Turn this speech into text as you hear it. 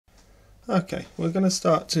Okay, we're going to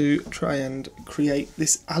start to try and create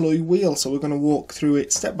this alloy wheel, so we're going to walk through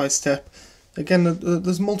it step by step. Again,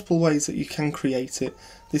 there's multiple ways that you can create it.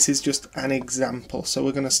 This is just an example, so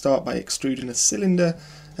we're going to start by extruding a cylinder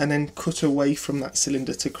and then cut away from that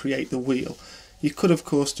cylinder to create the wheel. You could of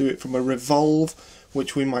course do it from a revolve,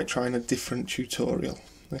 which we might try in a different tutorial.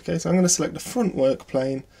 Okay, so I'm going to select the front work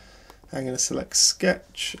plane, I'm going to select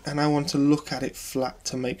sketch, and I want to look at it flat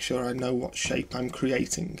to make sure I know what shape I'm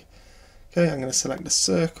creating. Okay, I'm going to select a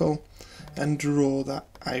circle and draw that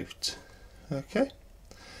out. Okay,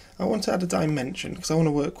 I want to add a dimension because I want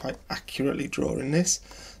to work quite accurately drawing this.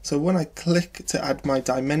 So when I click to add my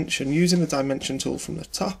dimension, using the dimension tool from the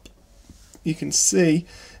top, you can see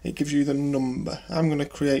it gives you the number. I'm going to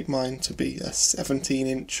create mine to be a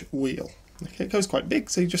 17-inch wheel. Okay, it goes quite big,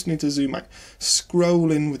 so you just need to zoom out.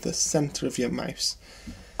 Scroll in with the centre of your mouse.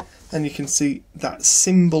 And you can see that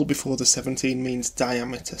symbol before the 17 means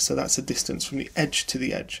diameter, so that's a distance from the edge to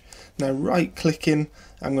the edge. Now right clicking,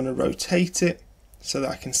 I'm going to rotate it so that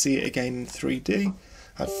I can see it again in 3D.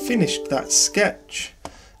 I've finished that sketch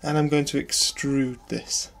and I'm going to extrude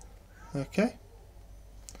this. Okay.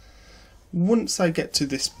 Once I get to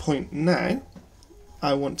this point now,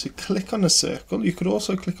 I want to click on a circle. You could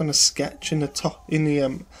also click on a sketch in the top, in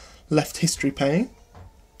the left history pane.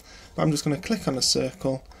 But I'm just going to click on a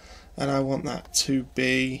circle, and I want that to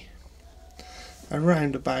be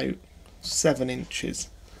around about 7 inches.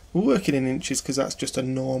 We're working in inches because that's just a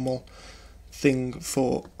normal thing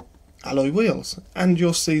for alloy wheels, and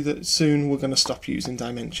you'll see that soon we're going to stop using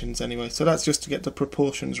dimensions anyway, so that's just to get the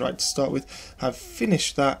proportions right to start with. I've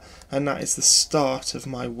finished that, and that is the start of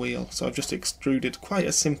my wheel. So I've just extruded quite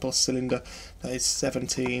a simple cylinder that is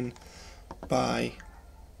 17 by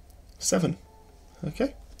 7.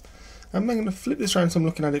 Okay, I'm then going to flip this around so I'm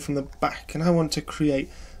looking at it from the back, and I want to create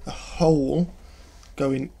a hole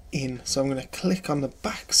going in, so I'm going to click on the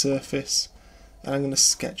back surface and I'm going to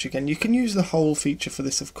sketch again. You can use the hole feature for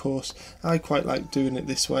this, of course. I quite like doing it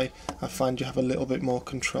this way. I find you have a little bit more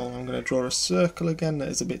control. I'm going to draw a circle again that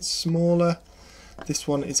is a bit smaller. This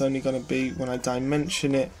one is only going to be, when I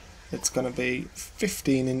dimension it, it's going to be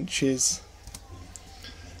 15 inches,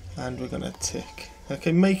 and we're going to tick.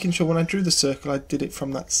 Okay, making sure when I drew the circle I did it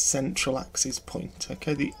from that central axis point,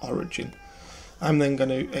 okay, the origin. I'm then going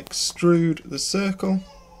to extrude the circle.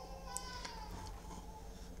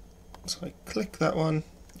 So I click that one,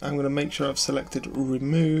 I'm going to make sure I've selected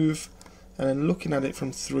remove, and then looking at it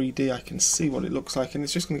from 3D I can see what it looks like, and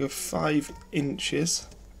it's just going to go 5 inches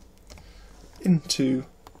into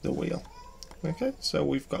the wheel. Okay, so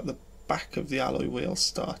we've got the back of the alloy wheel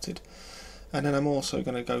started, and then I'm also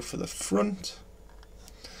going to go for the front,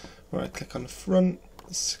 where I click on the front,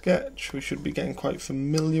 sketch. We should be getting quite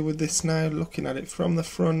familiar with this now, looking at it from the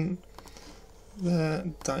front, there,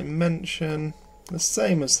 dimension, the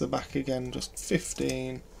same as the back again, just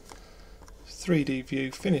 15, 3D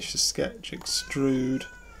view, finish the sketch, extrude,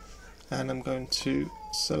 and I'm going to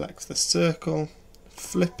select the circle,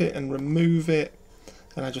 flip it and remove it,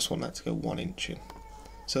 and I just want that to go 1 inch in.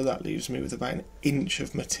 So that leaves me with about 1 inch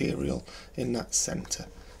of material in that centre.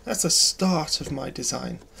 That's the start of my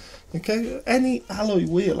design. Okay, any alloy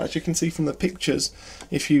wheel, as you can see from the pictures,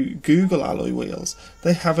 if you Google alloy wheels,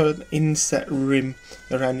 they have an inset rim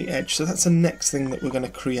around the edge, so that's the next thing that we're going to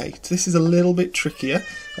create. This is a little bit trickier,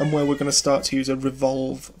 and where we're going to start to use a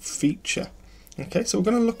revolve feature. Okay, so we're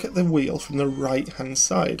going to look at the wheel from the right hand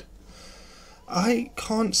side. I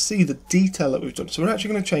can't see the detail that we've done, so we're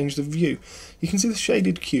actually going to change the view. You can see the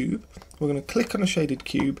shaded cube. We're going to click on a shaded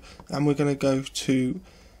cube, and we're going to go to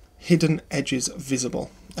hidden edges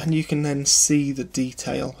visible, and you can then see the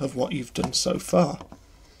detail of what you've done so far.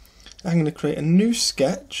 I'm going to create a new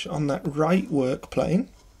sketch on that right work plane,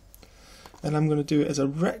 and I'm going to do it as a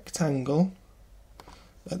rectangle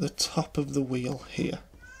at the top of the wheel here,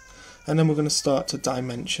 and then we're going to start to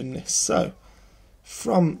dimension this. So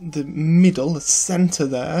from the middle, the centre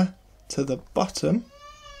there, to the bottom,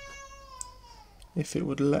 if it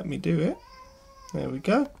would let me do it, there we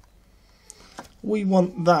go. We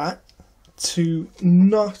want that to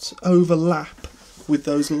not overlap with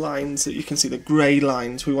those lines that you can see, the grey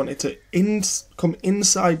lines. We want it to come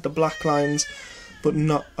inside the black lines but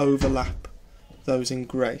not overlap those in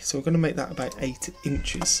grey. So we're going to make that about 8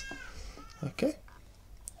 inches. Okay.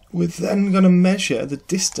 We're then going to measure the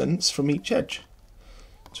distance from each edge.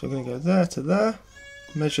 So we're going to go there to there,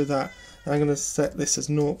 measure that, and I'm going to set this as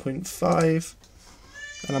 0.5,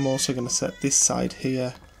 and I'm also going to set this side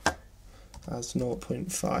here as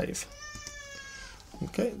 0.5.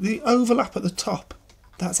 Okay, the overlap at the top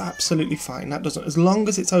that's absolutely fine. That doesn't, as long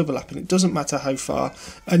as it's overlapping, it doesn't matter how far,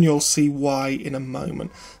 and you'll see why in a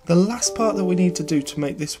moment. The last part that we need to do to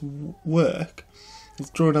make this work is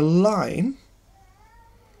drawing a line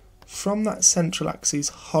from that central axis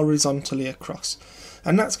horizontally across,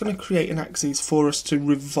 and that's going to create an axis for us to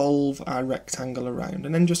revolve our rectangle around,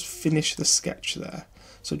 and then just finish the sketch there.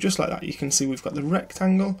 So just like that, you can see we've got the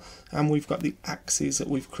rectangle and we've got the axes that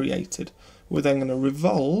we've created. We're then going to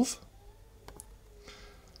revolve.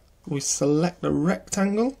 We select the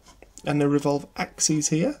rectangle and the revolve axes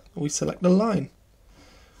here. We select the line.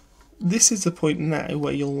 This is the point now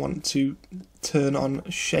where you'll want to turn on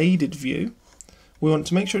shaded view. We want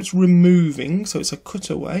to make sure it's removing, so it's a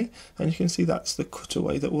cutaway, and you can see that's the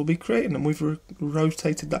cutaway that we'll be creating, and we've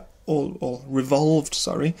rotated that or revolved,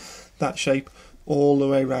 sorry, that shape all the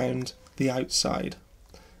way around the outside,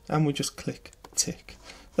 and we just click tick.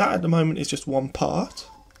 That at the moment is just one part.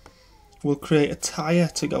 We'll create a tyre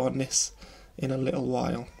to go on this in a little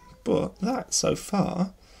while, but that so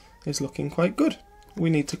far is looking quite good. We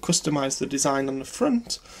need to customize the design on the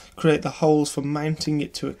front, create the holes for mounting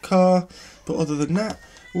it to a car, but other than that,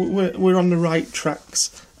 we're on the right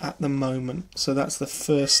tracks at the moment. So that's the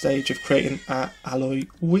first stage of creating our alloy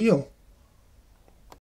wheel.